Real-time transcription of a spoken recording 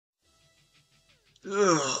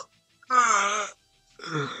Ugh. Ah.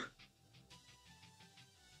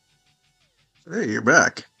 Hey, you're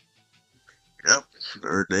back. Yep.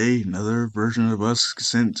 Third day, another version of us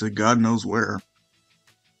sent to God knows where.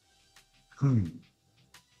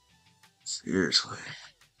 Seriously.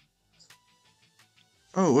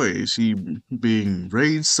 Oh, wait, is he being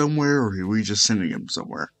raised somewhere, or are we just sending him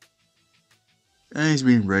somewhere? He's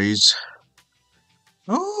being raised.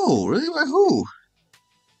 Oh, really? By who?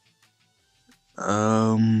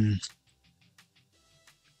 Um,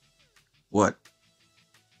 what?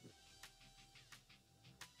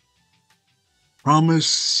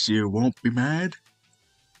 Promise you won't be mad?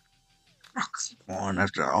 Oh, come on,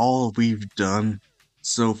 after all we've done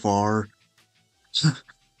so far.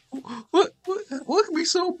 What could be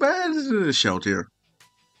so bad in this shalltear?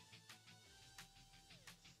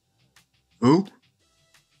 Who?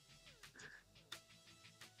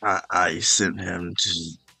 I sent him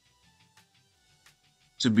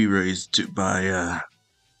to be raised by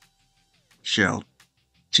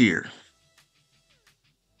shalltear.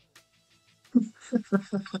 That's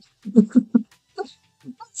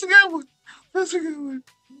a good one. That's a good one.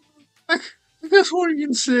 I guess what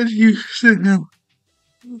you said you sent him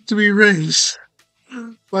to be raised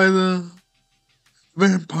by the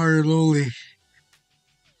vampire loli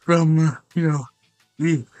from the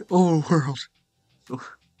overworld,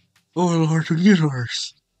 overlord of the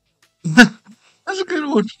universe. That's a good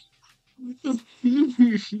one.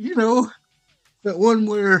 You know, that one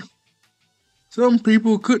where some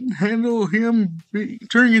people couldn't handle him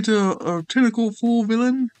turning into a tentacle full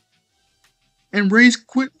villain and Ray's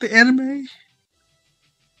quit the anime?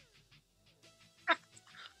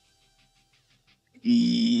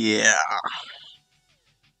 Yeah.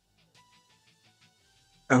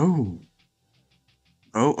 Oh.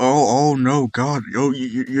 Oh, no, God. Oh,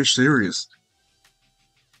 you're serious.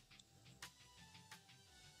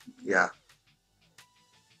 Yeah.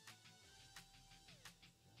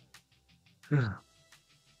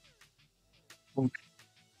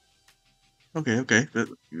 Okay.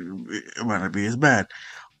 It might not be as bad.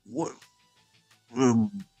 What,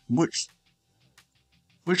 um, which,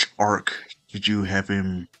 which arc did you have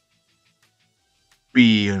him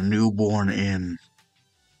be a newborn in?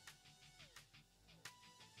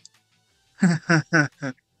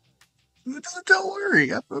 Don't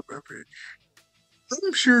worry. I'm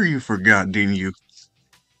sure you forgot, didn't you?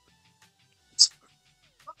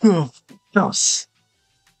 Oh, yes.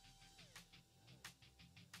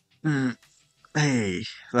 Mm, hey,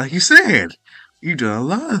 like you said, you done a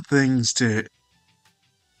lot of things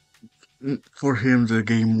for him to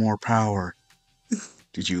gain more power.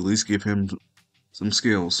 Did you at least give him some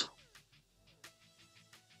skills?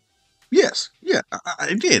 Yes, yeah,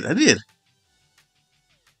 I did. I did.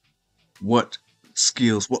 What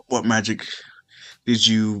skills? What magic did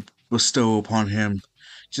you bestow upon him,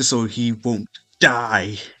 just so he won't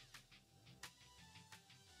die?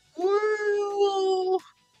 Well,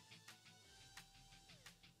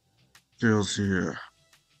 skills here.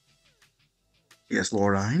 Yes,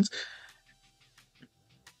 Lord Hines.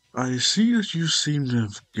 I see that you seem to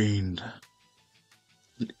have gained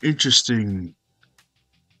an interesting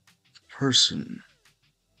person.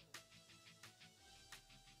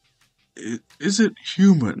 Is it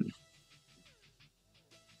human?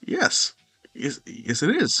 Yes. Yes,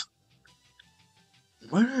 it is.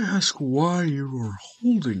 Might I ask why you are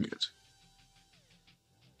holding it?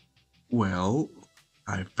 Well,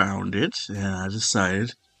 I found it and I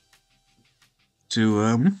decided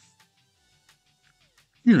to,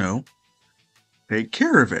 you know, take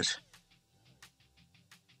care of it.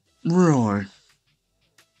 Really?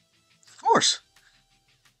 Of course.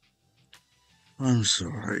 I'm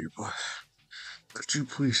sorry, but could you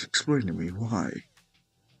please explain to me why?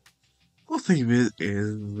 Well, think of it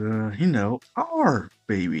as, our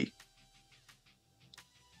baby.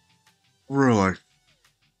 Really?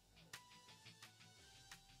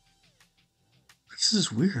 This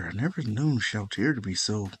is weird. I never known Shalltear to be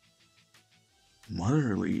so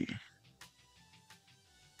motherly.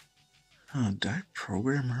 Did I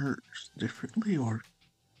program her differently, or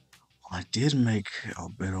I did make a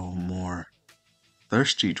bit more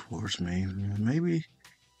thirsty towards me? Maybe it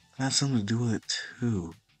has something to do with it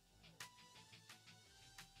too.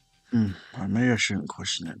 Maybe I shouldn't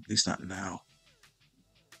question it, at least not now.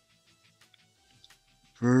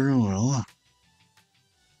 Very well.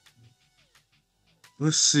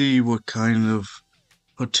 Let's see what kind of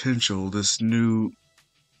potential this new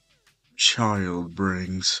child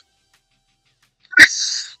brings.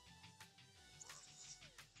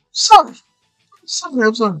 Sorry,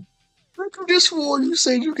 I'm sorry. I could have sworn you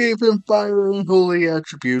said you gave him fire and holy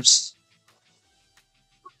attributes.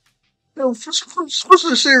 No,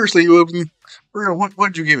 seriously,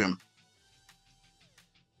 what'd you give him?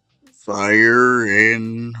 Fire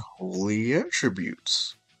and holy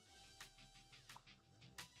attributes.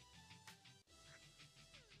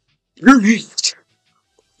 You're neat.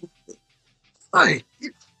 I,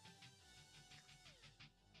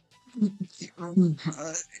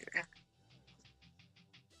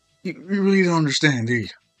 you really don't understand, do you?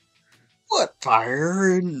 What?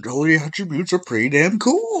 Fire and holy attributes are pretty damn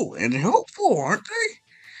cool and helpful, aren't they?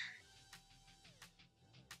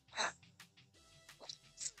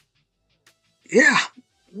 Yeah,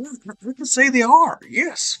 we can say they are.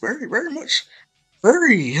 Yes, very, very much,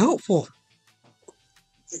 very helpful.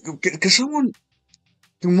 Can someone,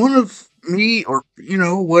 can one of me or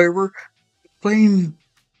whatever claim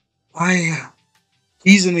I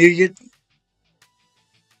he's an idiot?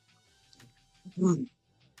 Hmm,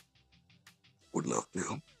 would love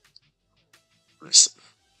to. Listen,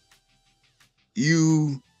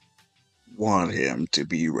 you want him to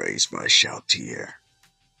be raised by shalltear,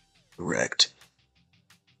 correct?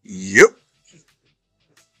 Yep.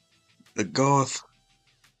 The goth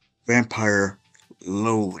vampire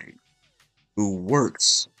lowly who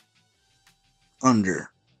works under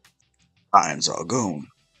Irons Algone.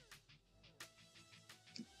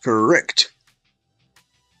 Correct.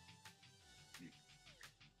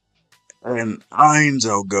 And Irons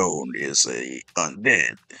Algone is a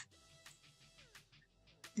undead.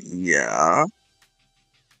 Yeah.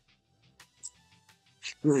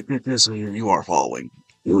 Yes, you are following.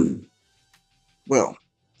 Well,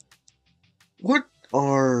 what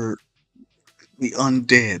are the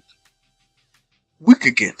undead weak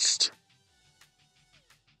against?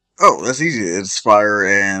 Oh, that's easy. It's fire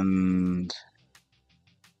and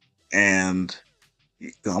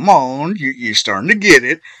come on, you're starting to get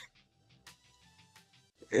it.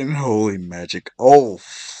 And holy magic. Oh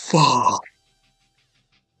fuck.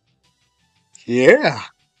 Yeah.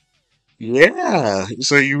 Yeah.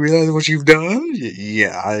 So you realize what you've done?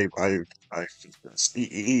 Yeah, I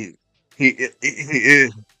he, he,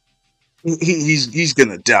 he, he's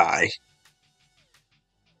gonna die.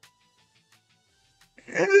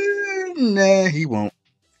 Nah, he won't.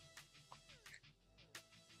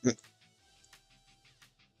 What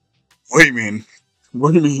do you mean?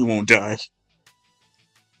 What do you mean he won't die?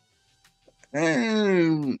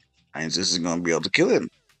 Heinz isn't gonna be able to kill him.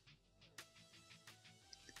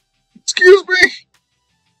 Excuse me?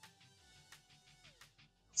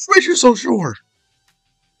 What makes you so sure?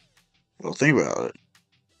 Well, think about it.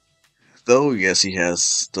 Though, yes, he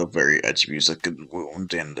has the very attributes that could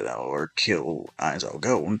wound and or kill Eyes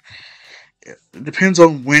Outgoing. It depends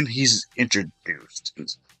on when he's introduced in the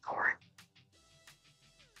story.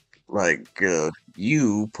 Like,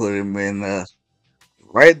 you put him in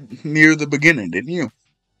right near the beginning, didn't you?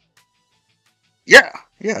 Yeah,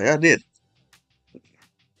 yeah, I did.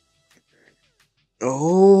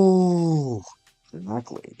 Oh,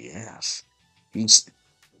 exactly. Yes. He's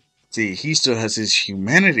see, he still has his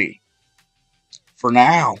humanity for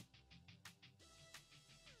now.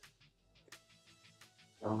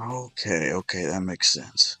 Okay, okay, that makes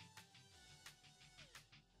sense.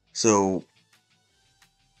 So,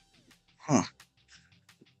 huh?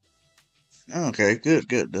 Okay, good,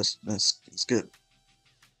 good. That's good.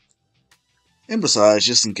 And besides,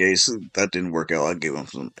 just in case that didn't work out, I'd give him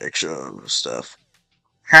some extra stuff.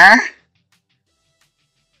 Huh?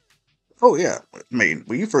 Oh yeah. I mean,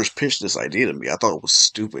 when you first pitched this idea to me, I thought it was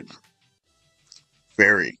stupid.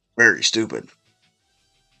 Very, very stupid.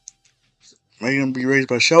 Made him be raised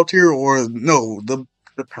by shalltear, or no, the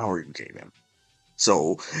power you gave him.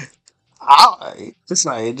 So I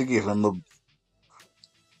decided to give him a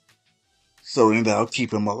something that'll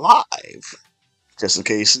keep him alive, just in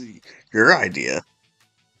case your idea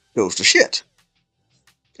goes to shit.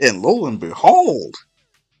 And lo and behold,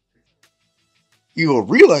 you are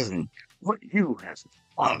realizing what you have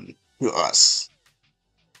done to us.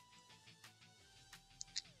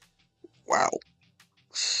 Wow.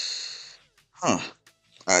 Huh.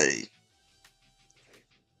 I.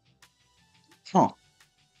 Huh.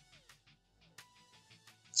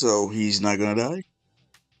 So he's not gonna die?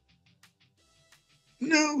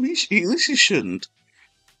 No, at least he shouldn't.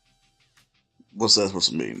 What's that supposed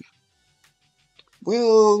to mean?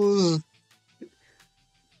 Well,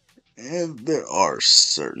 there are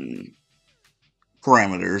certain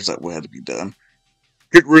parameters that will have to be done.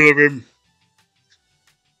 Get rid of him.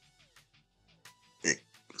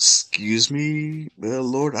 Excuse me,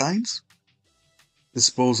 Lord Hines?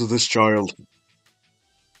 Dispose of this child.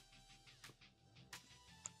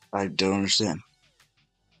 I don't understand.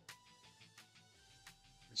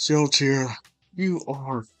 Shalltear, you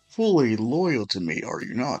are fully loyal to me, are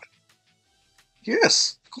you not?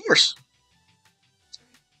 Yes, of course.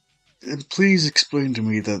 And please explain to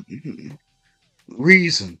me the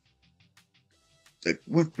reason that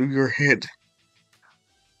went through your head.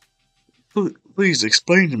 Please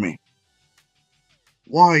explain to me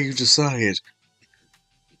why you decided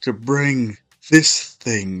to bring this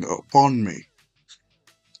thing upon me.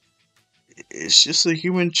 It's just a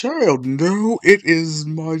human child. No, it is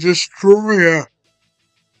my destroyer.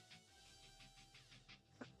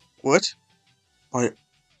 What? I.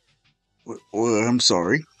 Well, I'm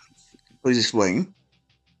sorry. Please explain.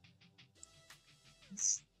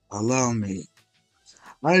 Allow me.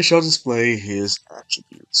 I shall display his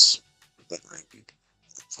attributes that I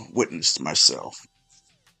witnessed myself.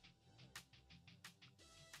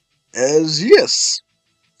 As yes,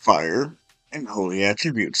 fire and holy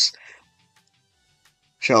attributes.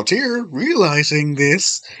 Shalltear, realizing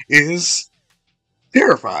this, is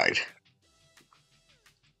terrified.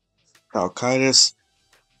 Alcides,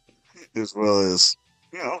 as well as,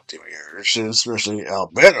 Demiurge, especially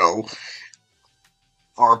Albedo,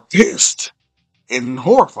 are pissed and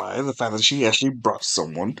horrified at the fact that she actually brought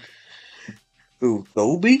someone who,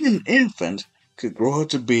 though being an infant, could grow up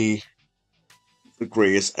to be the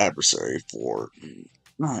greatest adversary for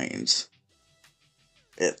Nines.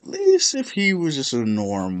 At least if he was just a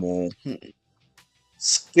normal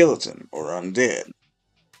skeleton or undead.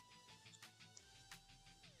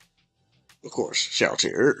 Of course,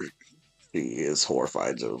 Shalltear, she is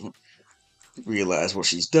horrified to realize what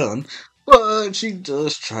she's done, but she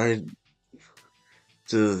does try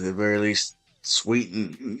to, at the very least,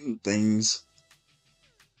 sweeten things.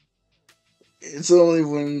 It's only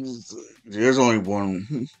when there's only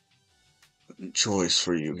one choice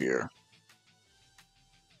for you here.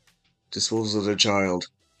 Dispose of the child.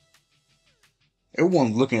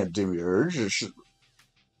 Everyone's looking at Demiurge.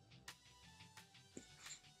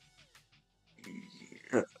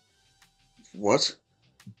 What?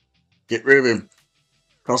 Get rid of him.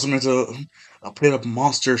 Toss him into a pit of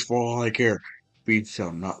monsters for all I care. We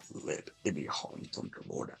shall not let any harm come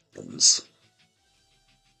to Lord Athens.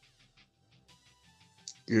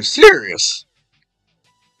 You're serious?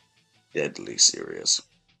 Deadly serious.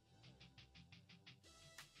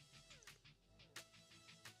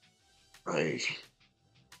 I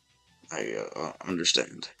I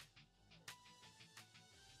understand.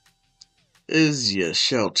 Is yes,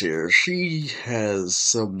 Shalltear. She has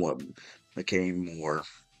somewhat became more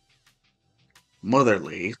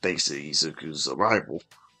motherly thanks to Izuku's arrival.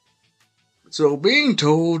 So being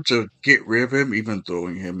told to get rid of him, even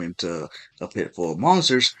throwing him into a pit full of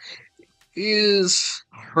monsters, is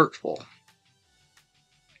hurtful.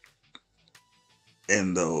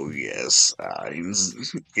 And though, yes,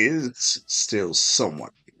 Ainz is still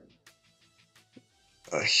somewhat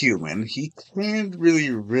a human, he can't really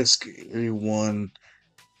risk anyone,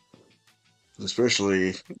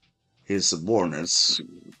 especially his subordinates,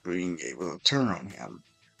 being able to turn on him,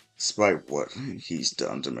 despite what he's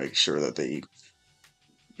done to make sure that they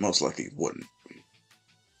most likely wouldn't.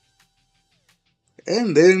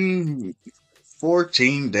 And then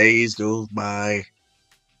 14 days goes by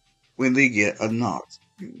when they get a knot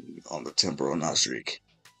on the temporal knot streak.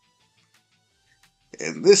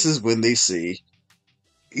 And this is when they see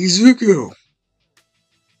Izuku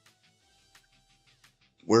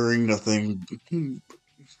wearing nothing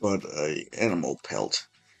but a animal pelt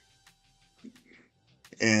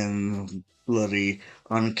and bloody,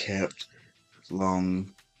 unkept,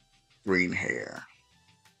 long green hair.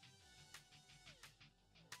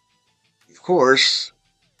 Of course,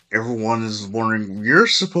 everyone is wondering, you're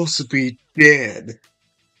supposed to be dead.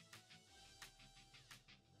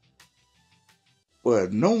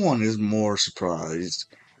 But no one is more surprised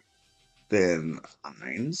than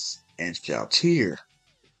Ainz and Shalltear.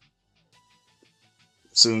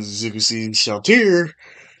 As soon as Izuku sees Shalltear,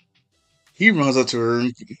 he runs up to her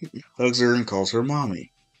and hugs her and calls her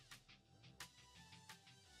mommy.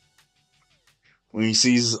 When he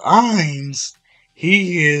sees Ainz,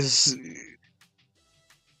 he is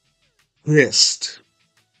pissed.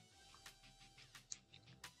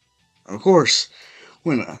 Of course,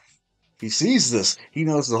 when he sees this, he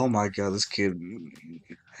knows, oh my god, this kid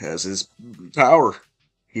has his power.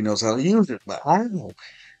 He knows how to use it, but how?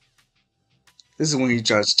 This is when he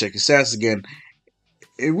tries to check his stats again,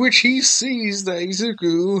 in which he sees that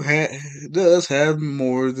Izuku does have a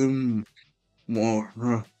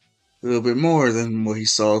little bit more than what he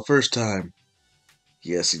saw the first time.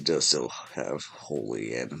 Yes, he does still have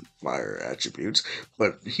holy and fire attributes,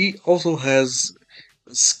 but he also has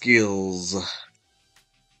skills,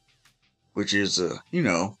 which is,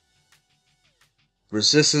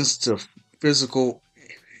 resistance to physical,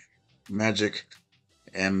 magic,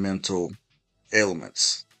 and mental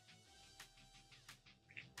ailments.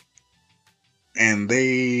 And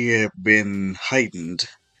they have been heightened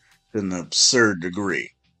to an absurd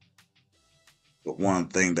degree. But one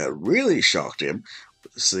thing that really shocked him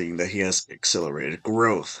was seeing that he has accelerated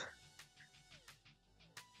growth.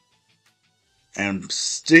 And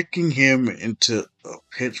sticking him into a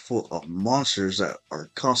pit full of monsters that are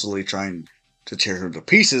constantly trying to tear him to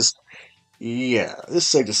pieces, yeah, it's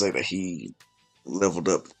safe to say that he leveled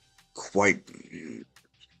up quite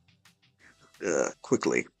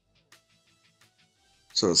quickly.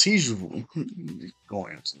 So as he's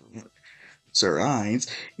going to Sir Hines,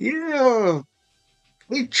 yeah,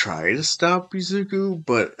 they try to stop Izuku,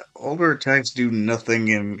 but all their attacks do nothing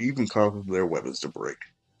and even causes their weapons to break.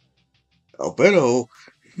 Albedo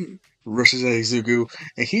rushes at Izuku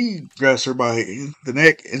and he grabs her by the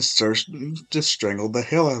neck and starts to strangle the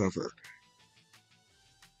hell out of her.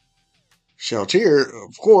 Shalltear,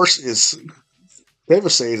 of course, is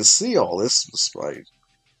devastated to see all this despite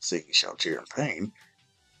seeing Shalltear in pain.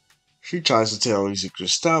 She tries to tell Izuku to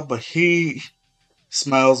stop, but he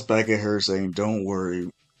smiles back at her saying, "Don't worry,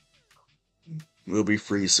 we'll be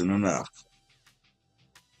free soon enough."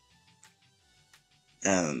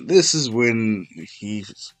 And this is when he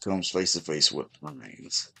comes face to face with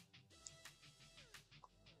Mines.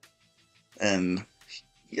 And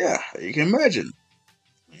yeah, you can imagine.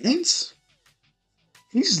 Mines?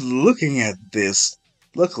 He's looking at this.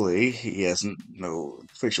 Luckily, he has no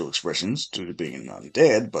facial expressions due to being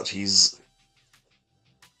undead, but he's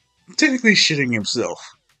technically shitting himself.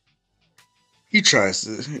 He tries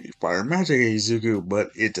to fire magic at Izuku, but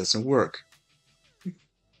it doesn't work.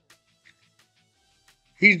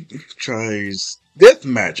 He tries death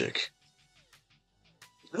magic.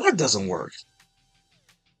 That doesn't work.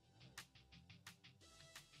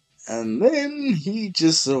 And then he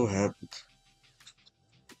just so happens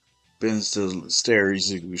to stare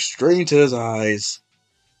Izuku straight into his eyes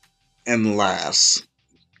and laughs.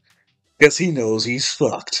 Because he knows he's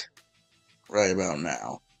fucked right about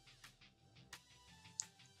now.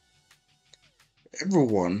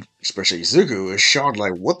 Everyone, especially Izuku, is shocked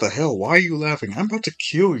like, what the hell? Why are you laughing? I'm about to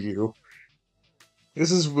kill you.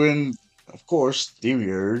 This is when, of course,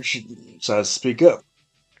 Demiurge decides to speak up.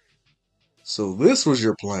 So this was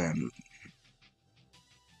your plan.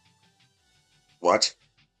 What?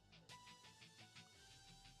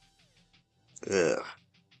 Ugh.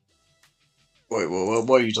 Wait,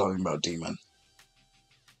 what are you talking about, Demon?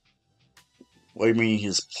 What do you mean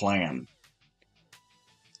his plan?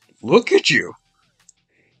 Look at you!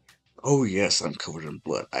 Oh yes, I'm covered in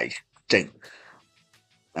blood. I think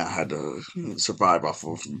I had to survive off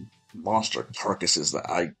of monster carcasses that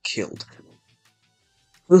I killed.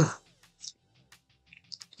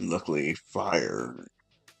 Luckily, fire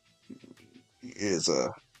is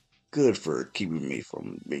good for keeping me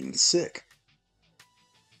from being sick.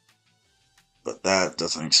 But that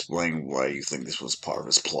doesn't explain why you think this was part of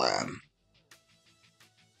his plan.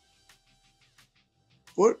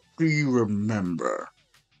 What do you remember?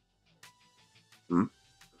 Hmm?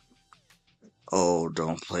 Oh,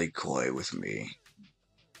 don't play coy with me.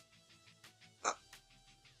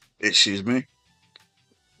 Excuse me?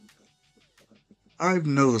 I've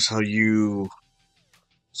noticed how you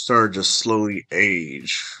started to slowly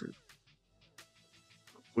age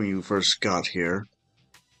when you first got here.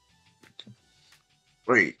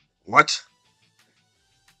 Wait, what?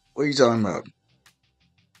 What are you talking about?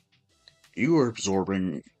 You were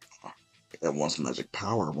absorbing at once magic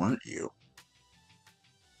power, weren't you?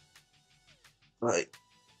 Right.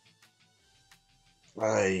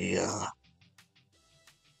 I,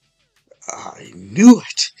 I knew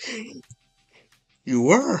it. You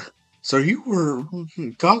were. So you were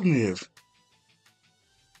cognitive.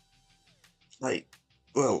 Like,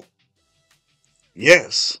 well,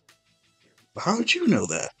 yes. But how did you know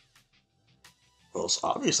that? Well, it's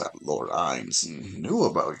obvious that Lord Ines knew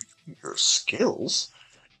about your skills,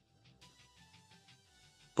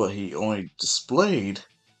 but he only displayed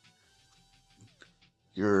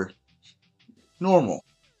your normal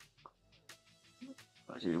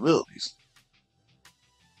abilities.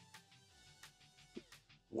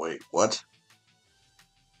 Wait, what?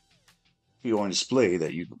 He only displayed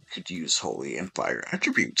that you could use holy and fire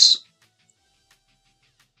attributes.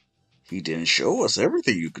 He didn't show us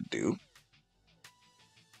everything you could do.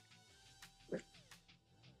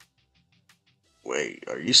 Wait,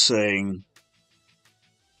 are you saying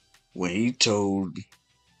when he told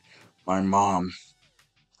my mom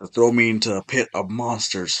to throw me into a pit of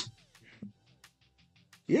monsters?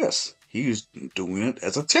 Yes, he was doing it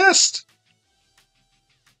as a test.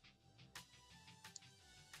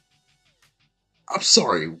 I'm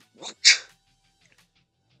sorry, what?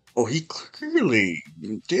 Oh, he clearly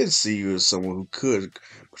did see you as someone who could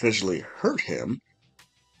potentially hurt him,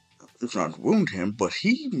 if not wound him, but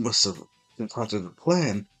he must have concocted a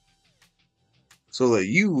plan so that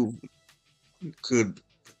you could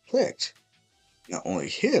protect not only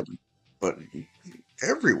him, but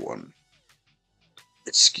everyone.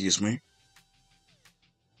 Excuse me.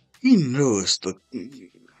 He noticed the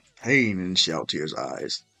pain in Shalltear's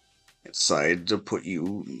eyes and decided to put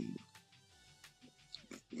you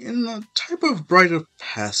in a type of rite of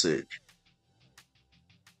passage.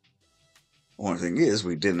 Only thing is,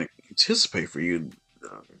 we didn't anticipate for you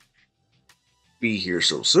to be here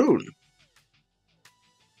so soon.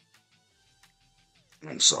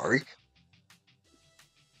 I'm sorry.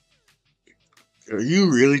 Are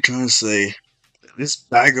you really trying to say that this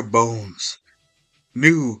bag of bones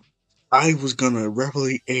knew I was gonna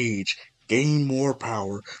rapidly age, gain more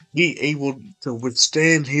power, be able to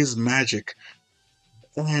withstand his magic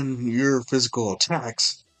and your physical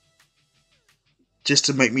attacks just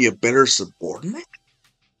to make me a better subordinate?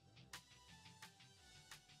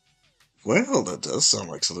 Well, that does sound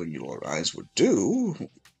like something your eyes would do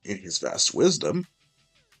in his vast wisdom,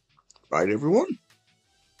 right, everyone?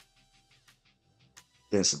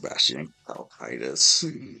 Then Sebastian Calcitus,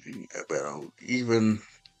 well, even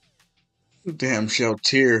damn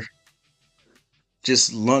Shalltear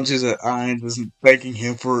just lunges at Ainz and thanking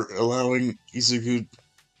him for allowing Izuku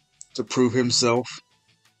to prove himself.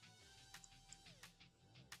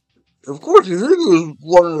 Of course, Izuku was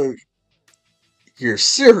wondering, you're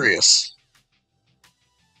serious.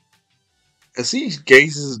 As he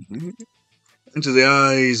gazes into the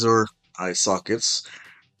eyes or eye sockets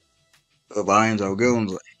of Ainz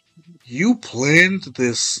Algon's, you planned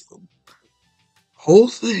this whole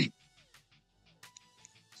thing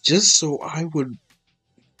just so I would.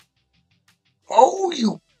 Oh,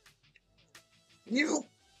 you,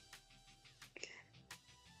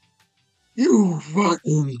 you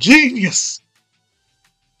fucking genius!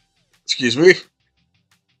 Excuse me.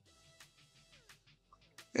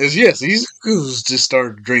 As yes, these goons just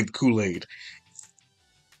started to drink Kool Aid.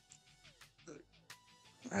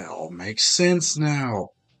 That all makes sense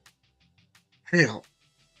now. Hell,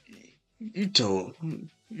 you told,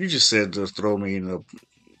 you just said to throw me in a,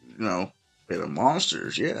 pit of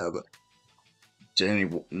monsters. Yeah, but to any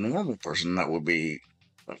normal person, that would be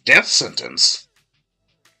a death sentence.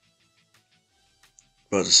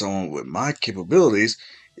 But to someone with my capabilities,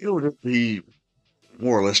 it would just be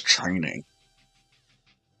more or less training.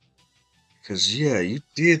 Because, yeah, you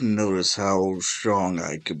did notice how strong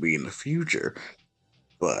I could be in the future,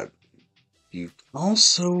 but you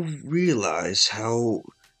also realized how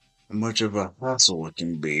much of a hassle it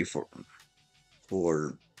can be for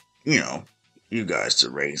you know, you guys to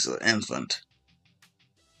raise an infant.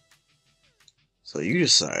 So you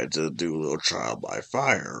decided to do a little trial by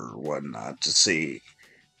fire or whatnot to see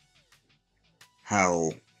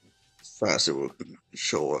how fast it would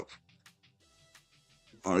show up.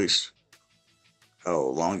 Or at least how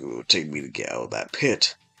long it would take me to get out of that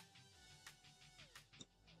pit.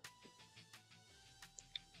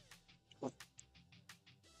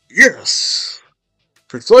 Yes,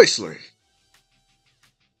 precisely.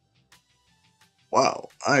 Wow,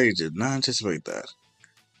 I did not anticipate that.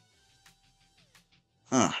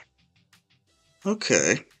 Huh.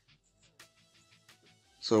 Okay.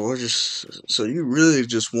 So you really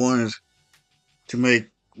just wanted to make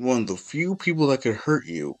one of the few people that could hurt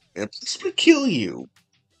you and possibly kill you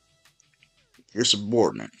your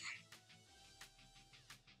subordinate.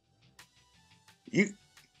 You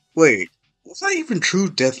wait, was that even true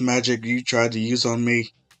death magic you tried to use on me?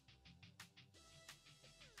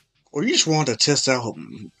 Or you just wanted to test out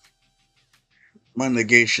my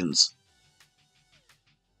negations?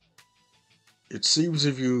 It seems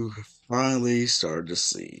if you finally started to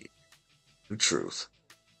see the truth.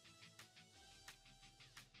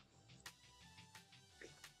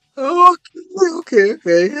 Oh, okay.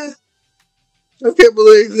 I can't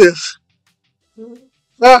believe this.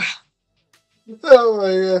 Ah, oh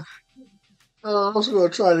my god. Oh, I was gonna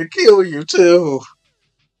try to kill you too.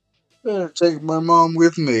 Take my mom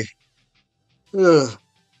with me. Ugh.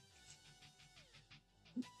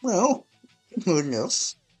 Well, nothing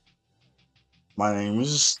else. My name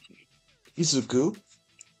is Izuku.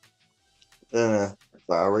 I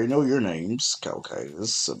already know your names,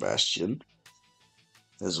 Calcaius, Sebastian,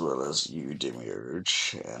 as well as you,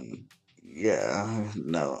 Demiurge, and yeah,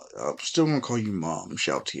 no, I'm still gonna call you Mom,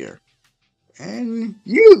 Shalltear. And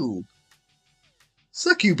you,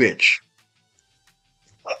 suck you bitch.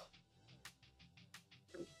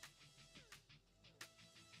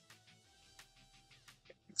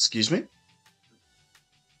 Excuse me?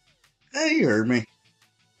 Hey, you heard me. At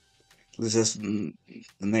least that's the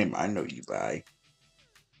name I know you by.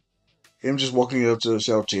 I'm just walking up to the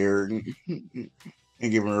shalltear and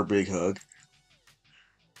giving her a big hug.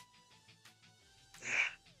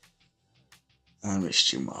 I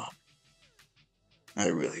missed you, Mom. I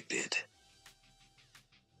really did.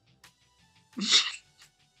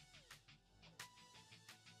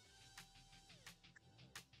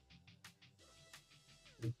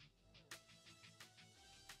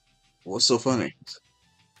 What's so funny?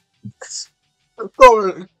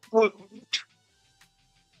 Oh,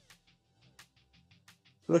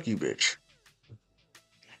 look, you bitch.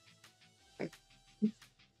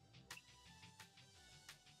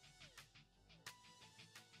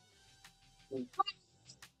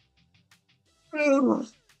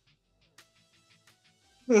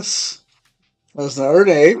 That's, that's not her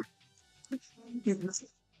name.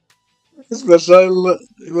 As much as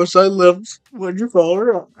as much as I love when you call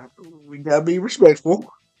her, we gotta be respectful.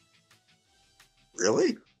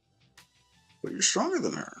 Really? But you're stronger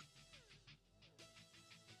than her.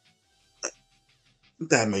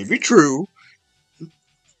 That may be true,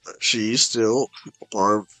 but she's still a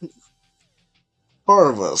part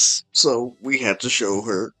of us. So we had to show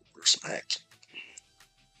her respect.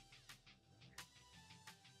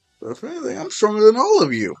 But if anything, I'm stronger than all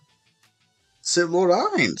of you. Said Lord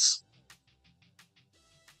Hines.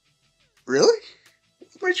 Really?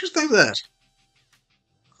 What made you think that?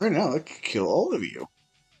 Right now, I could kill all of you.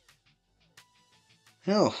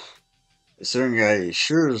 Hell, a certain guy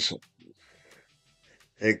sure as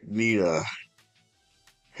heck need a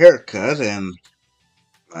haircut and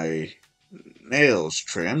my nails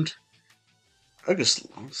trimmed. I could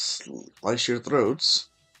slice your throats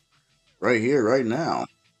right here, right now.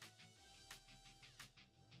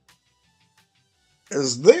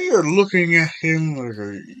 As they are looking at him like,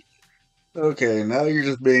 okay, now you're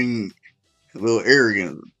just being a little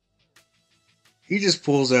arrogant. He just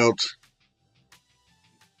pulls out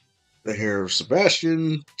the hair of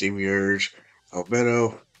Sebastian, Demiurge,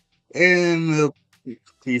 Albedo, and a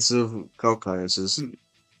piece of Calcaius'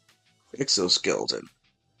 exoskeleton.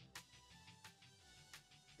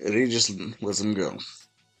 And he just lets him go.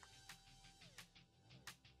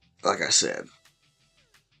 Like I said,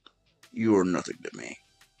 you are nothing to me.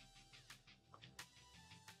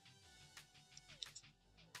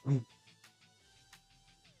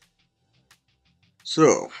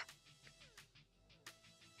 So,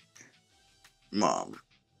 Mom,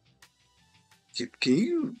 can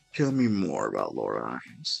you tell me more about Lord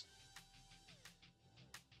Hines?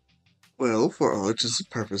 Well, for all intents and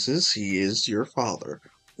purposes, he is your father.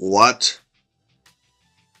 What?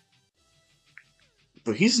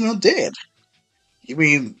 But he's not dead. You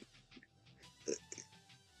mean,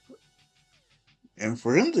 and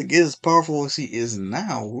for him to get as powerful as he is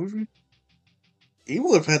now, he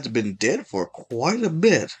would have had to been dead for quite a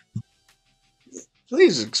bit.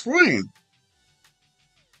 Please explain.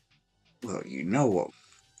 Well, you know what?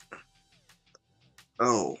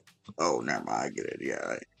 Oh, never mind. I get it.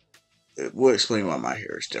 Yeah, it will explain why my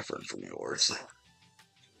hair is different from yours.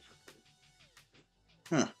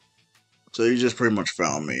 Huh. So you just pretty much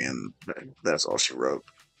found me, and that's all she wrote.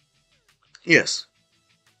 Yes.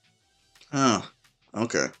 Oh,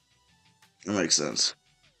 okay. That makes sense.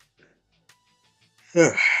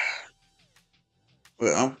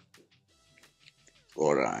 Well,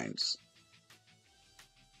 Lord Hines,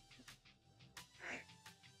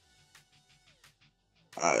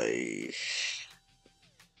 I,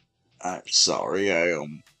 I'm sorry. I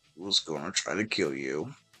was gonna try to kill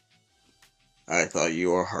you. I thought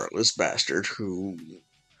you were a heartless bastard who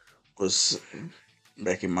was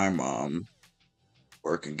making my mom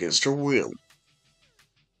work against her will,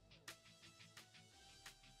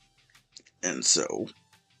 and so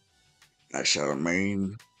I shall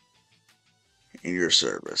remain in your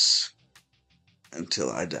service until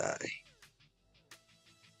I die.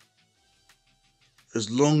 As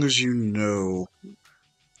long as you know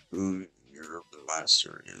who your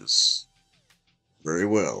master is very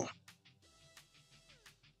well.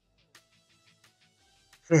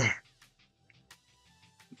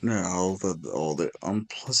 Now that all the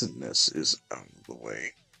unpleasantness is out of the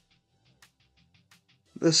way,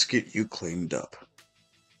 let's get you cleaned up.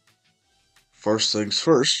 First things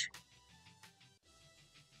first,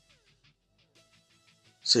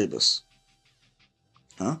 Sabus.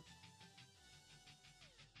 Huh?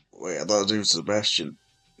 Wait, I thought it was Sebastian.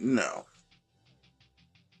 No.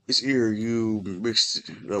 It's either you mixed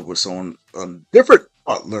it up with someone, a different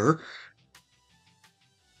butler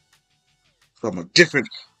from a different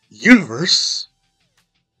universe,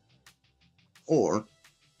 or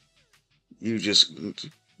You just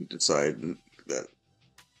decide that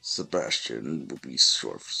Sebastian will be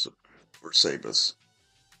short for Sabus.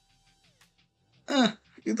 Eh,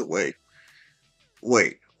 either way.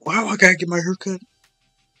 Wait, why do I gotta get my hair cut?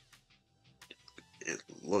 It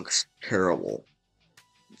looks terrible.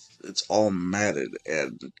 It's all matted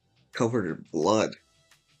and covered in blood.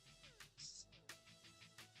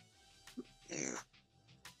 Yeah,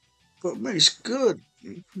 but makes good.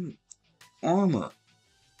 Armor.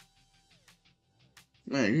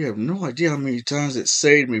 Man, you have no idea how many times it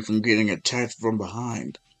saved me from getting attacked from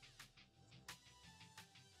behind.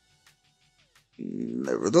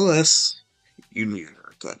 Nevertheless, you need a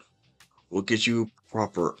haircut. We'll get you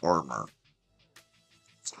proper armor.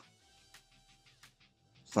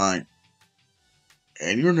 Fine.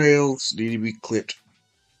 And your nails need to be clipped.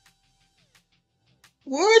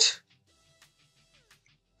 What?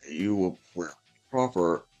 You will wear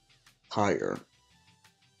proper attire.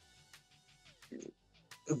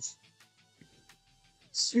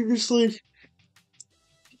 Seriously?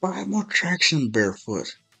 But I have more traction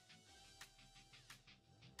barefoot.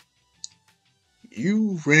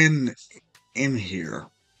 You ran in here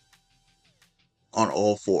on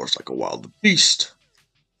all fours like a wild beast.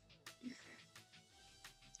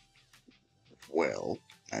 Well,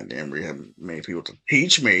 I didn't really have many people to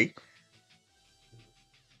teach me.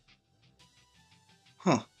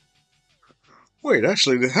 Huh. Wait,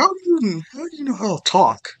 actually, how do you know how to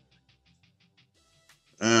talk?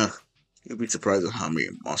 You'll be surprised at how many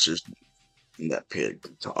monsters in that pig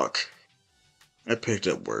can talk. I picked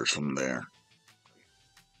up words from there.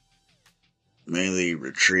 Mainly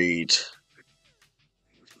retreat,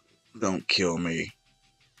 don't kill me,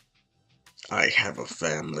 I have a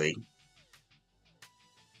family.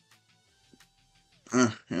 You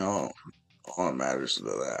know, all that matters is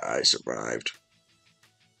that I survived.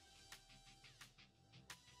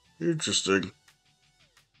 Interesting.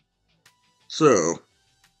 So,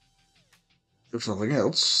 if nothing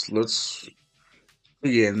else, let's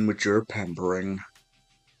begin with your pampering,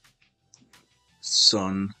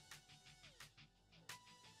 son.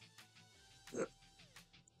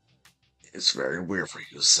 It's very weird for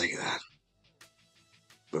you to say that,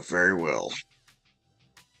 but very well.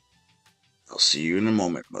 I'll see you in a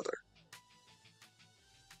moment, mother.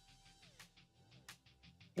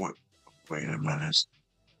 What? Wait a minute.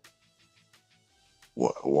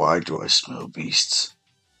 Why do I smell beasts?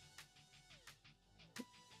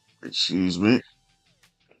 Excuse me?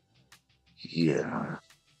 Yeah,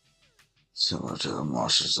 similar to the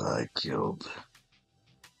monsters I killed.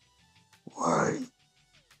 Why?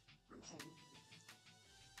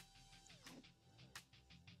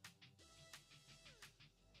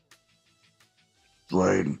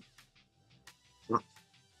 Blade.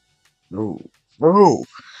 No. No!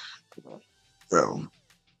 Well,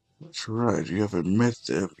 that's right, you haven't met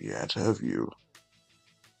them yet, have you?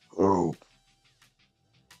 Oh,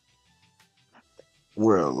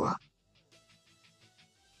 well,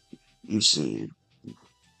 you see,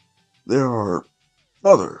 there are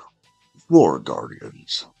other floor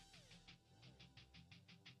guardians.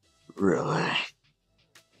 Really?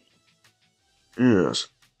 Yes.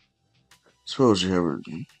 Suppose you haven't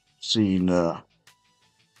seen, no,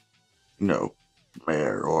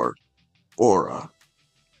 Mare or Aura.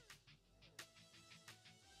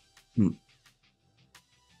 Hmm.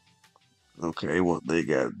 Okay, what they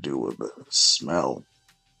got to do with the smell?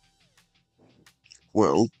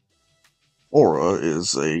 Well, Aura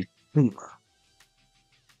is a tamer.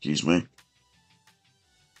 Excuse me,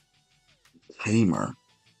 tamer.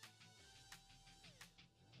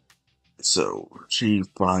 So she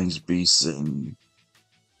finds beasts and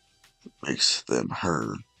makes them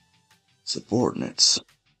her subordinates.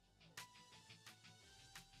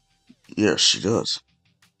 Yes, she does.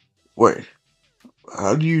 Wait,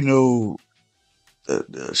 how do you know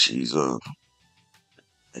that she's I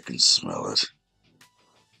can smell it.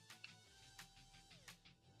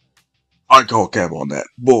 I call cap on that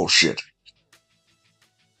bullshit.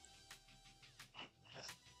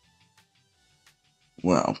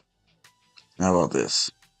 Well, how about this?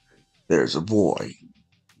 There's a boy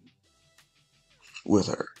with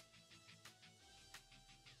her.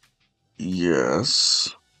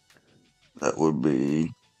 Yes, that would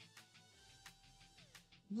be.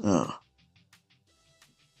 Uh,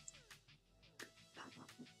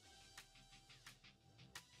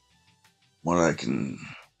 what I can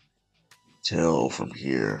tell from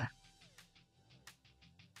here.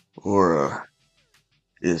 Aura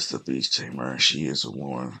is the beast tamer. She is a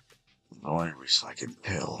woman. The only reason I can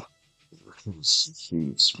tell is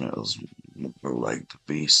she smells more like the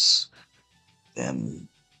beasts than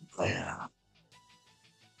man.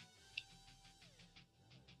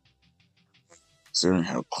 Considering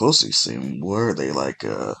how close they seem, were they like,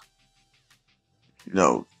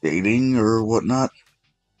 dating or whatnot?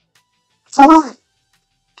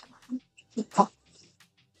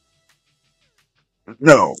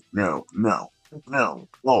 No, no, no, no.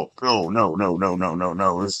 Oh, no, no, no, no, no, no,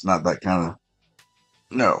 no. It's not that kind of.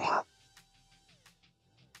 No,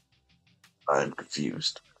 I'm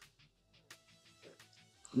confused.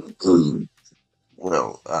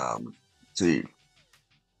 Well, see,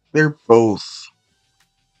 they're both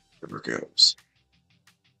river girls.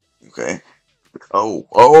 Okay. Oh,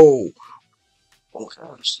 oh,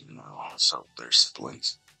 gosh, no. So they're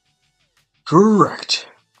siblings. Correct.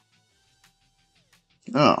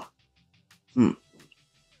 Oh, hmm.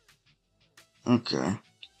 Okay.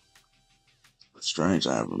 Strange.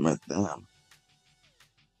 I haven't met them.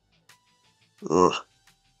 Ugh.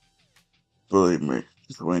 Believe me.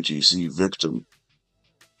 When you see victim.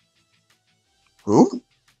 Who?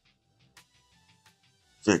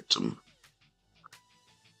 Victim.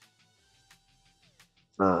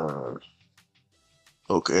 Uh.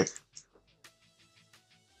 Okay.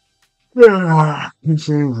 Let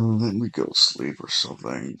me go sleep or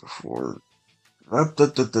something before.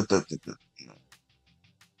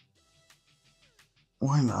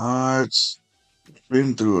 Why not?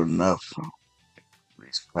 Been through enough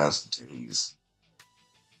these past days.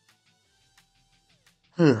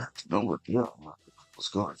 No, but yeah, I was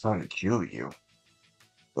going to try to kill you.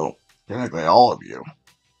 Well, technically all of you.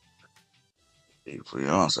 To be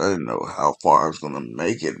honest, I didn't know how far I was going to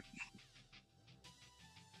make it.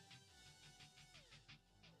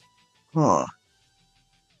 Huh.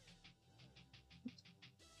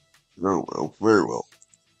 Very well, very well.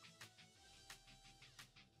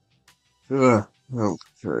 Okay,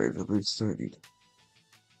 let me see.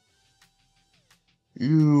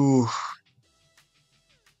 You,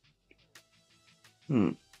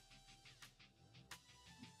 hmm,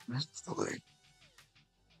 actually,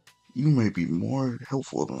 you may be more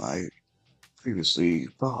helpful than I previously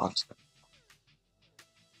thought.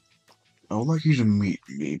 I would like you to meet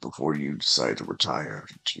me before you decide to retire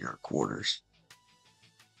to your quarters.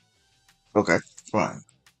 Okay, fine.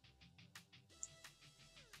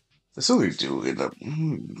 I still do end up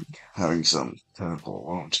having some technical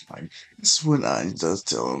alone time. This is when I does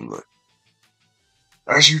tell him that,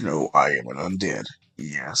 as you know, I am an undead.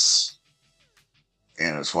 Yes.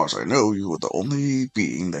 And as far as I know, you are the only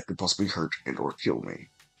being that could possibly hurt and or kill me.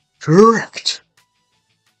 Correct.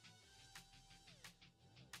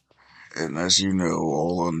 And as you know,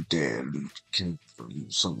 all undead came from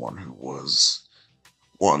someone who was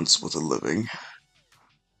once with a living.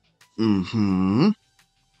 Mm-hmm.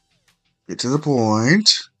 Get to the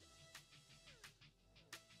point.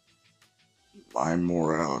 My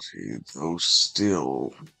morality, though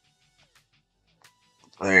still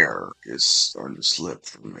there, is starting to slip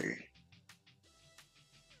from me.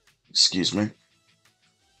 Excuse me?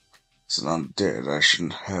 As an undead, I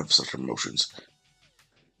shouldn't have such emotions,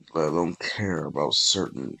 let alone care about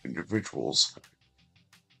certain individuals.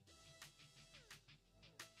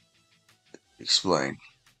 Explain.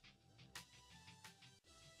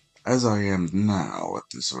 As I am now at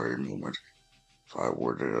this very moment, if I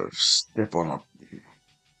were to step on a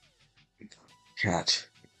cat,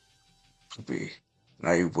 puppy,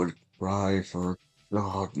 I would cry for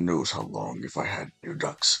God knows how long if I had new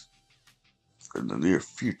ducks. In the near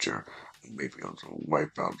future, maybe I'll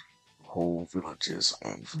wipe out whole villages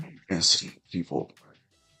of innocent people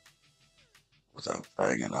without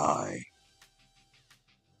batting an eye.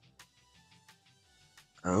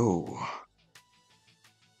 Oh,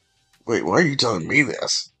 wait, why are you telling me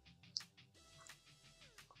this?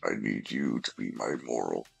 I need you to be my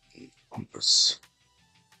moral compass.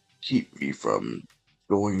 Keep me from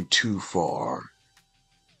going too far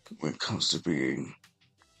when it comes to being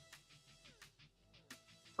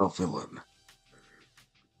a villain.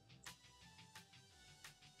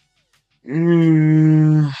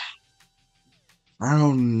 Mm, I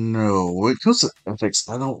don't know. When it comes to ethics,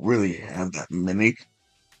 I don't really have that many.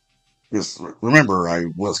 Because remember, I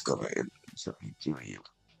was gonna end up killing you.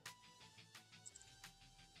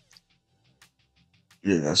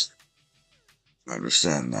 Yes, I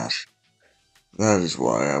understand that. That is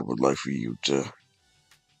why I would like for you to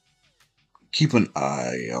keep an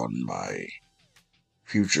eye on my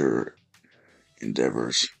future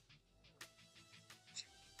endeavors.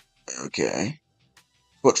 Okay.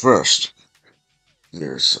 But first,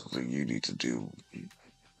 there's something you need to do.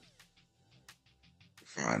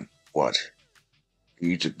 Fine. What? You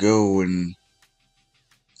need to go and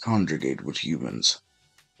conjugate with humans.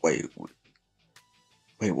 Wait,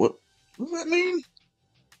 wait, what? What does that mean?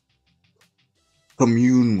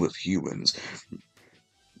 commune with humans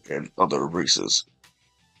and other races.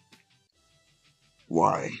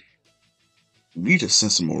 Why? You need a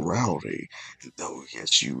sense of morality. Though,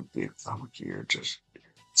 yes, you did come here to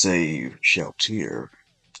save shalltear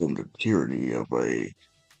from the tyranny of a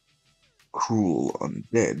cruel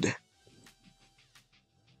undead.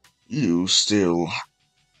 You still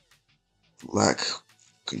lack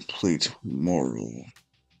complete moral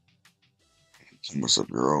compass of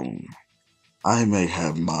your own. I may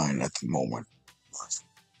have mine at the moment, but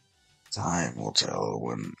time will tell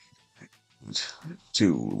when it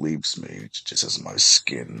too leaves me, just as my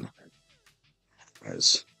skin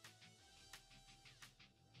has.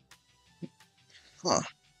 Huh.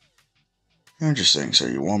 Interesting. So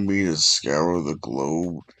you want me to scour the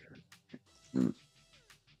globe and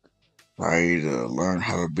try to learn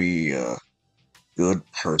how to be a good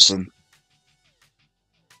person?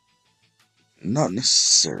 Not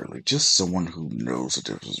necessarily, just someone who knows the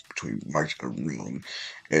difference between right and wrong,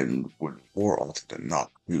 and would more often than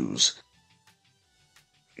not choose,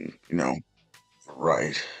 you know, the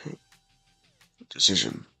right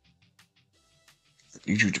decision. I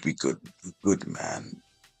need you to be good, good man.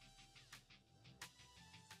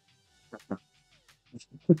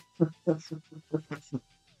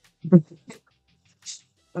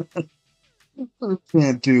 I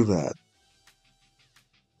can't do that.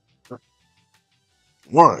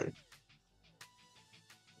 Why?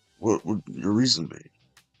 What would your reason be?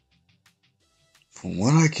 From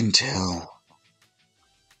what I can tell,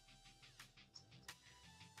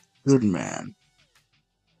 good man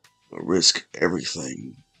will risk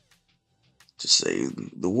everything to save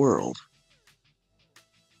the world.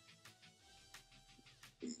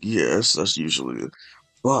 Yes, that's usually it.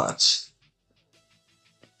 But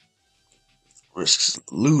risks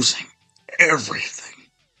losing everything,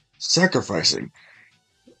 sacrificing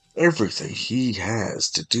everything he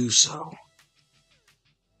has to do so.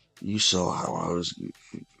 You saw how I was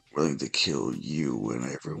willing to kill you and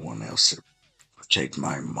everyone else to protect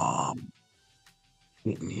my mom,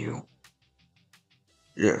 didn't you?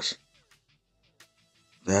 Yes,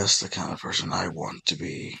 that's the kind of person I want to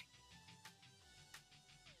be.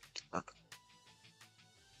 A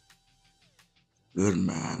good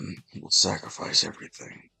man will sacrifice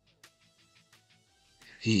everything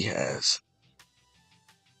he has.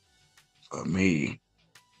 But me,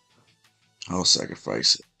 I'll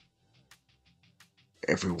sacrifice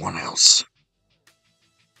everyone else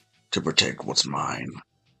to protect what's mine.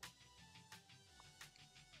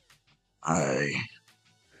 I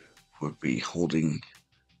would be holding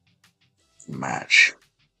a match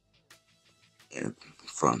in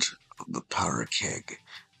front of the powder keg,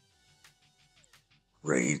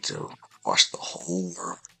 ready to watch the whole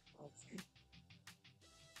world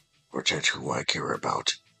protect who I care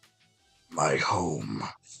about. My home,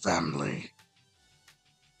 family,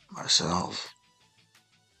 myself.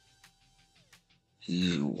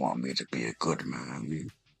 You want me to be a good man?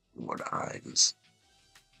 What eyes?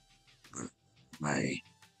 May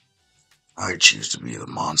I choose to be the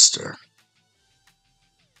monster?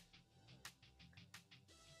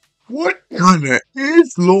 What kind of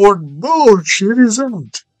Lord bullshit is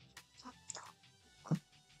that?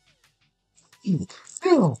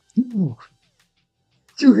 No, no.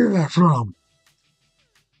 Where'd you hear that from?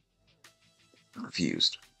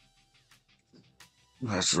 Confused.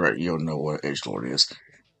 That's right, you don't know what edgelord is.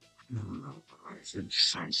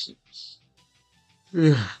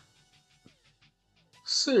 Yeah.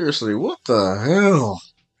 Seriously, what the hell?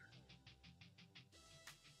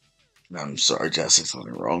 I'm sorry, did I say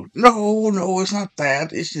something wrong? No, no, it's not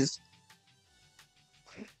that. It's just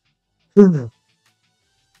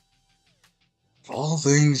all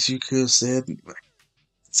things you could have said.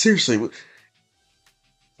 Seriously,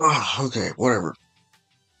 okay, whatever.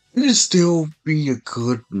 You can still be a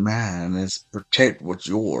good man and protect what's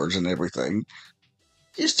yours and everything.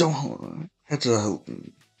 You just don't have to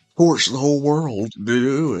torch the whole world to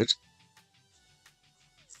do it.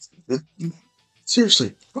 It-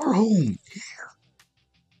 Seriously, our home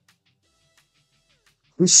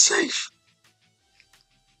is safe.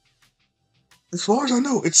 As far as I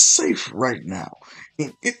know, it's safe right now.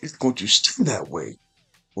 And it is going to stay that way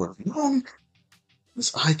for as long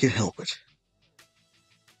as I can help it.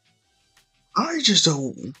 I just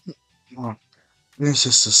don't want this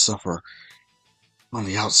is to suffer on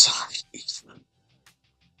the outside.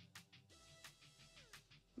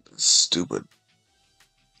 Stupid.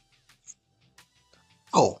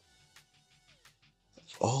 Oh,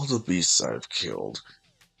 all the beasts I've killed.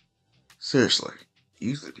 Seriously,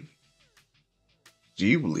 you, do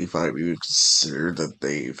you believe I've even considered that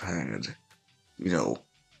they've had,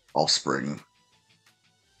 offspring?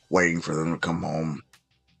 waiting for them to come home.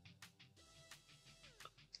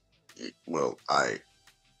 Well, I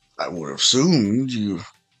would have assumed you.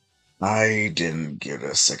 I didn't give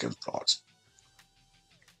it a second thought,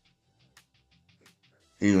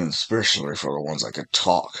 even especially for the ones I could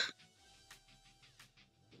talk.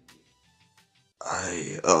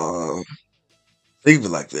 I think of it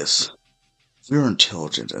like this: if you're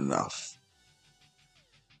intelligent enough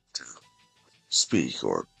to speak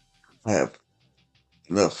or have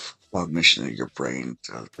enough cognition in your brain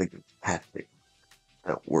to think of tactics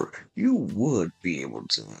that work, you would be able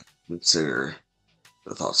to consider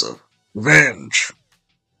the thoughts of revenge.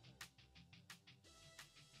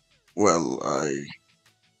 Well,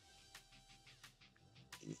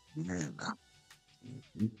 man,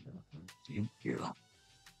 you,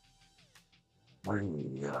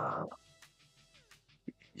 uh,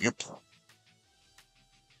 yep.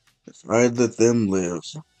 If I let them live,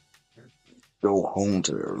 go home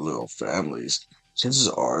to their little families, chances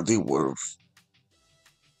are they would have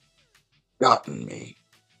gotten me.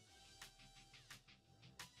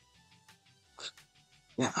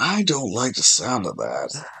 Yeah, I don't like the sound of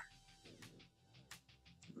that.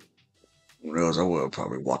 Who knows? I would have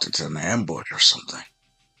probably walked into an ambush or something.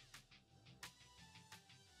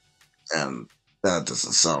 And that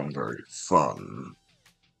doesn't sound very fun.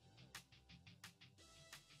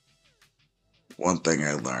 One thing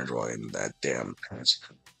I learned while in that damn pit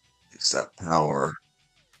is that power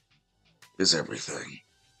is everything.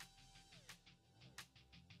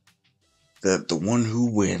 That the one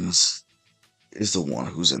who wins is the one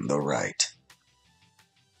who's in the right.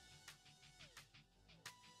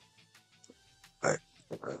 I,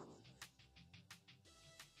 I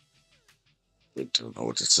don't know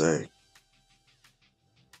what to say.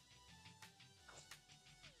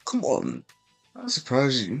 Come on. I'm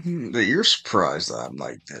surprised that you're surprised that I'm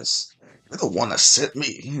like this. You're the one that sent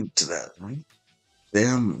me into that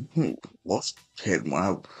damn wolf pit when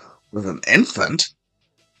I was an infant.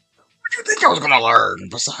 What do you think I was gonna learn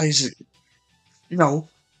besides, you know,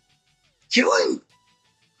 killing?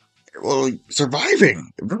 Well, surviving,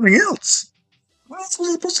 everything else. What else was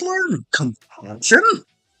I supposed to learn? Compassion?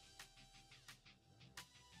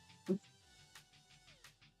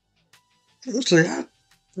 Seriously,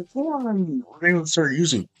 before I'm ready to start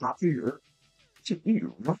using coffee or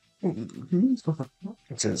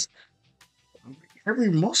says every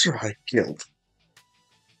monster I killed.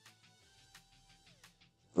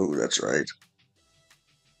 Oh, that's right.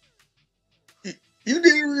 You, you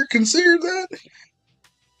didn't even consider that?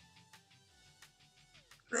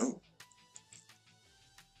 No.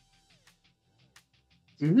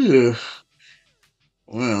 Yeah.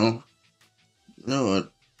 Well, you know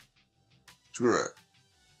what? Sure.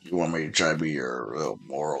 You want me to try to be your little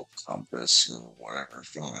moral compass or whatever?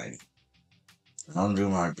 Fine. I'll do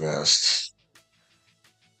my best.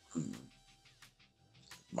 Hmm,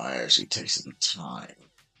 might actually take some time,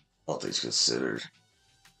 all things considered.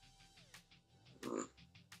 Hmm,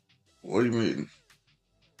 what do you mean?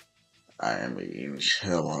 I mean,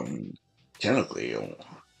 hell, I'm technically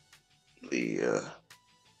only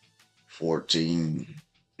 14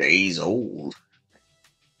 days old.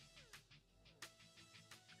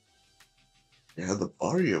 You have the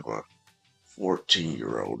body of a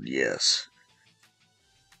 14-year-old, yes.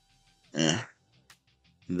 Eh,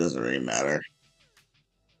 it doesn't really matter.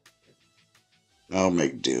 I'll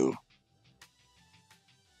make do.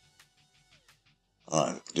 All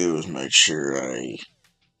I do is make sure I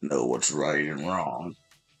know what's right and wrong.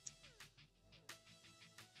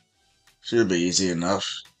 Should be easy enough,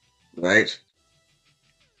 right?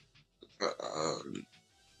 Uh,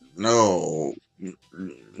 no,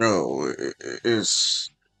 no, it's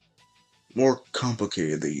more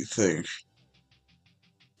complicated than you think.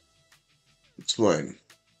 Explain.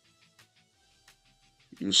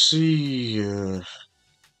 You see,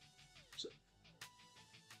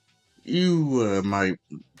 you might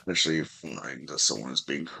actually find that someone is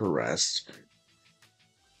being harassed,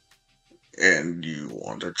 and you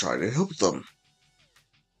want to try to help them,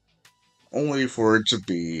 only for it to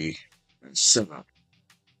be simple.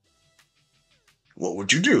 What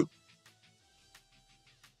would you do?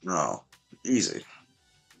 No, easy.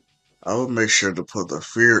 I would make sure to put the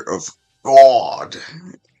fear of God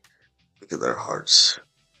into their hearts.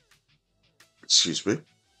 Excuse me?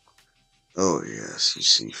 Oh, yes, you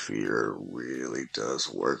see, fear really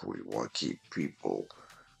does work. We want to keep people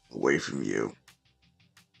away from you.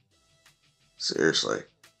 Seriously,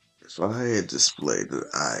 if I had displayed that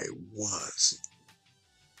I was,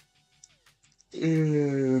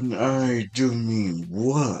 and I do mean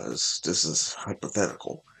was, this is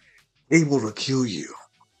hypothetical, able to kill you,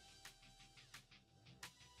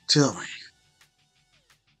 Tell me,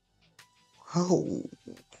 how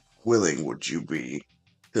willing would you be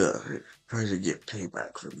to try to get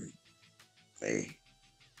payback from me?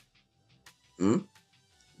 Hmm?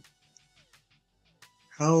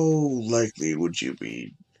 How likely would you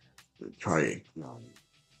be to try to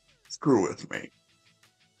screw with me?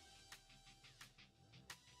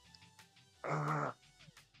 Uh,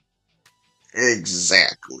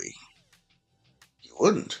 exactly. You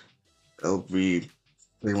wouldn't. That would be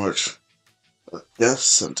pretty much a death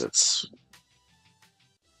sentence.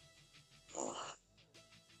 Uh,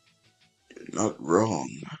 You're not wrong.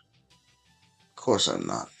 Of course I'm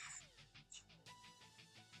not.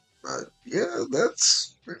 But yeah,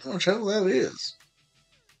 that's pretty much how that is.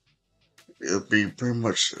 It'll be pretty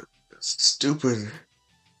much a stupid,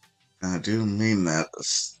 and I do mean that, a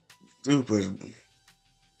stupid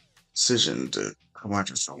decision to come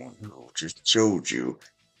after someone who just showed you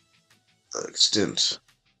the extent,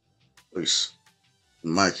 at least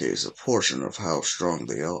in my case, a portion of how strong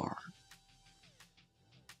they are.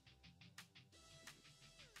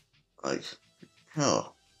 Like,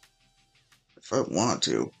 hell, if I want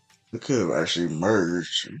to, I could have actually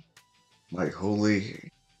merged my holy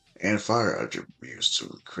and fire attributes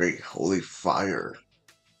to create holy fire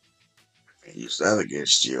and use that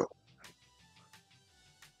against you.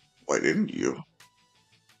 Why didn't you?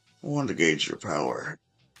 I wanted to gauge your power,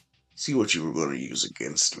 see what you were going to use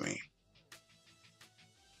against me.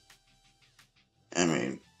 I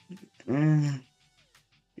mean, eh,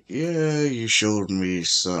 yeah, you showed me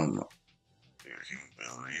some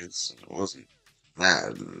capabilities. It wasn't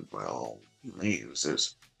bad by all means.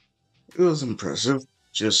 It was impressive,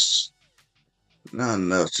 just not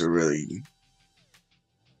enough to really.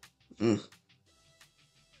 Mm,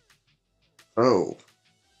 oh,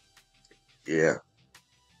 yeah,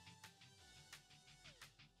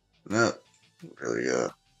 not really.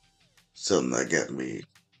 Something that got me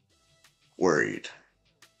worried.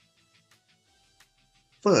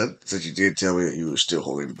 But since you did tell me that you were still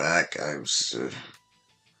holding back, I was.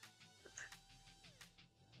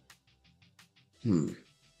 Hmm.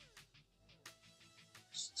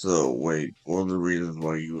 So wait, one of the reasons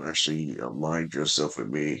why you actually aligned yourself with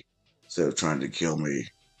me instead of trying to kill me?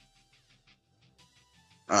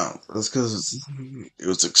 Oh, that's because it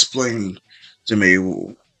was explained to me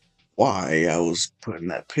why I was put in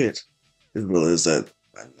that pit, as well as that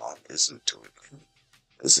my mom isn't doing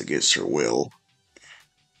this against her will.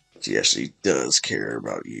 She actually does care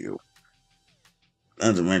about you.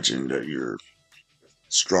 Not to mention that you're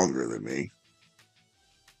stronger than me.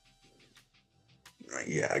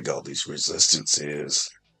 Yeah, I got these resistances,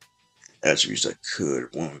 attributes that could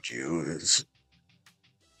wound you.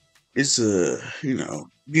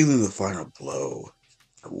 Dealing the final blow.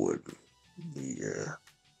 I would the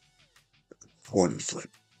point flip.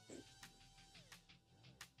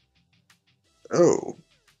 Oh,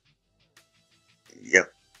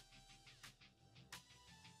 yep.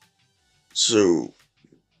 So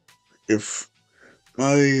if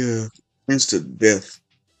my instant death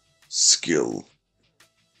skill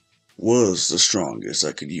was the strongest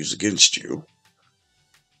I could use against you,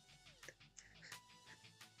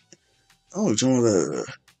 oh, some of that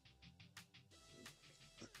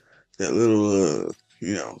little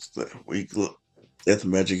that weak little death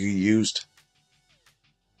magic you used.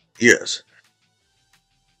 Yes,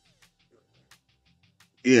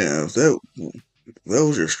 yeah. If that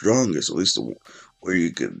was your strongest, at least where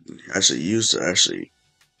you could actually use to actually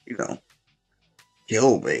you know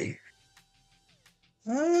kill me.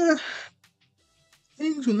 Uh,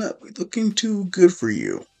 Things will not be looking too good for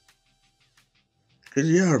you. Because,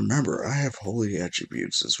 yeah, remember, I have holy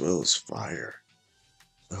attributes as well as fire.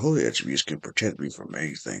 The holy attributes can protect me from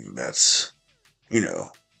anything that's, you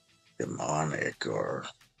know, demonic or,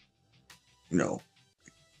 you know,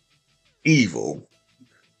 evil,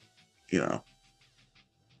 you know.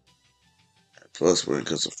 Plus, when it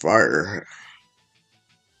comes to fire,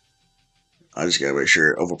 I just gotta make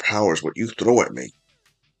sure it overpowers what you throw at me.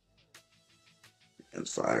 And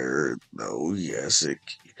fire, though, yes, it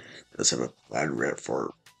does have a bad rep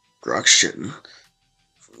for destruction,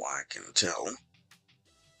 from what I can tell.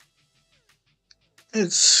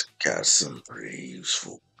 It's got some pretty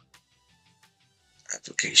useful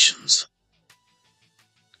applications.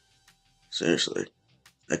 Seriously.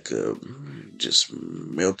 Like just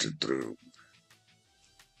melted through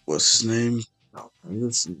what's his name? No,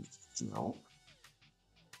 no,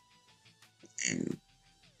 and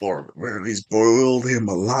or at least boiled him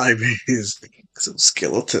alive in his some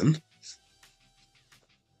skeleton.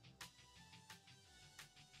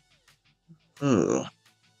 Oh,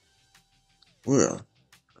 well,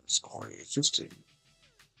 that's quite interesting.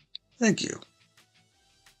 Thank you.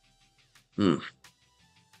 Hmm.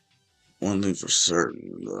 One thing for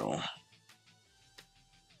certain, though.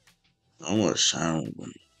 How much time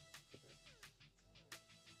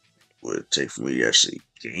would it take for me to actually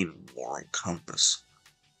gain a moral compass?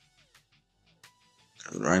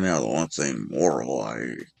 'Cause right now, the one thing moral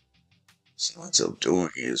I see myself doing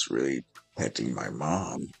is really protecting my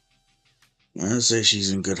mom. I'd say she's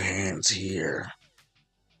in good hands here.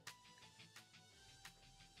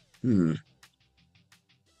 Hmm.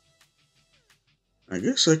 I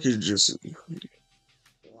guess I could just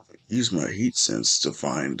use my heat sense to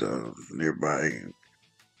find nearby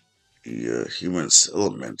the human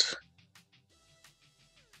settlement.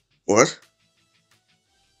 What?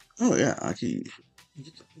 Oh yeah, I can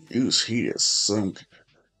use heat as some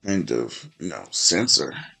kind of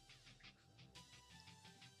sensor.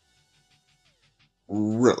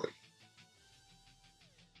 Really?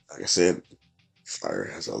 Like I said, fire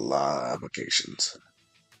has a lot of applications.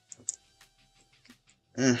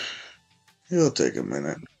 Eh, it'll take a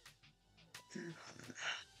minute.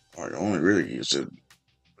 I only really used it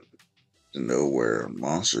to know where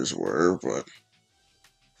monsters were, but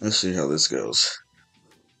let's see how this goes.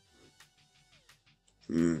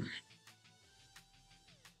 Hmm.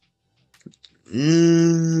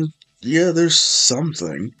 Mm, yeah, there's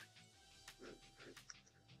something.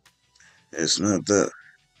 It's not that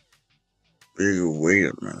big. Wait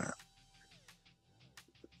a minute.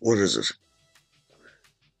 What is it?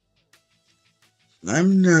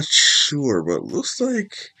 I'm not sure, but looks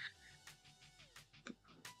like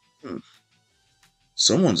hmm,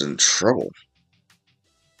 someone's in trouble.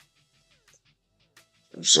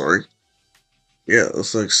 I'm sorry. Yeah,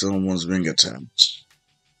 looks like someone's being attacked.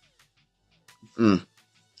 Hmm.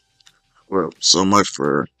 Well, so much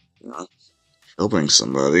for uh, helping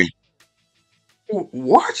somebody.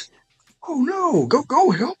 What? Oh no!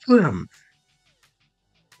 Go help them!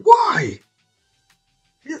 Why?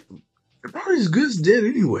 Yeah, they're probably as good as dead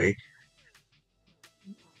anyway.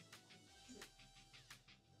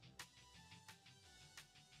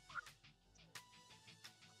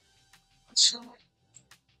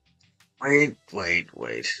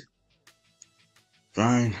 Wait.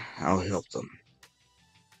 Fine, I'll help them.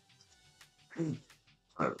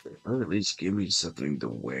 Or at least give me something to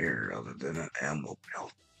wear other than an ammo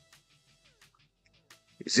belt.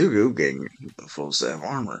 Izuku getting the full set of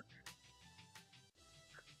armor.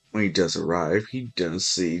 When he does arrive, he does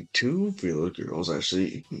see two village girls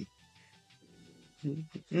actually.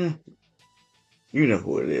 Yeah, you know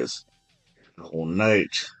who it is. The whole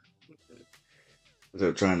night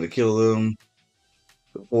they're trying to kill them.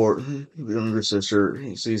 Before the younger sister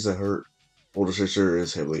he sees that her older sister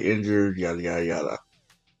is heavily injured, yada yada yada.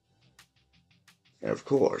 And of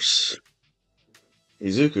course,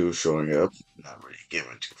 Izuku showing up, not really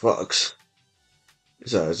giving two fucks,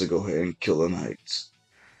 decides to go ahead and kill the knights.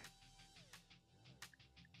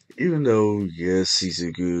 Even though, yes,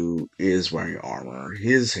 Izuku is wearing armor,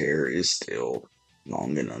 his hair is still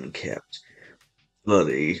long and unkept,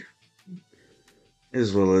 bloody,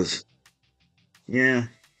 as well as, yeah,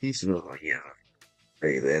 he smells like, yeah,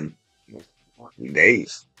 hey then, 14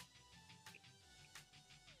 days.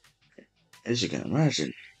 As you can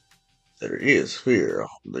imagine, there is fear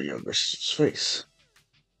on the younger sister's face.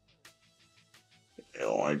 It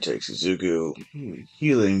only takes Izuku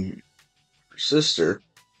healing her sister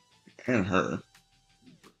and her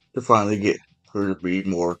to finally get her to be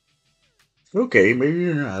more okay, maybe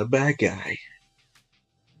you're not a bad guy.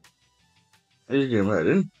 As you can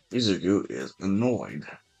imagine, Izuku is annoyed.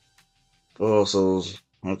 But also,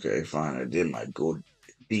 okay, fine, I did my good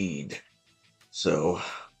deed. So,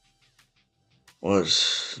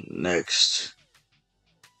 what's next?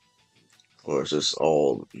 Of course, it's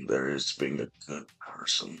all there is to being a good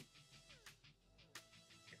person.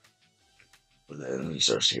 But then he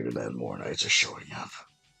starts hearing that more nights are showing up.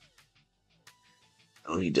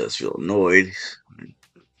 Oh, he does feel annoyed.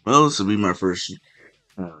 Well, this will be my first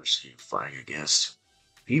fighting against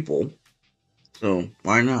people, so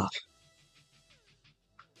why not?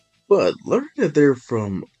 But learning that they're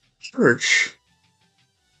from church,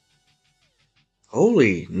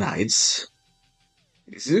 holy knights,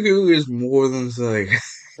 Izuku is more than like,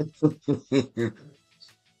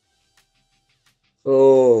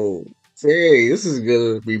 oh, hey, this is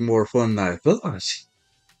gonna be more fun than I thought.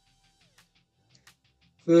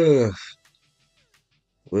 Ugh.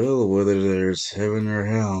 Well, whether there's heaven or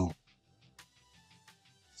hell,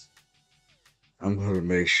 I'm gonna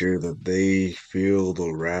make sure that they feel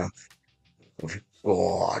the wrath of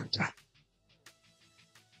God.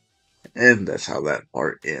 And that's how that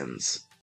part ends.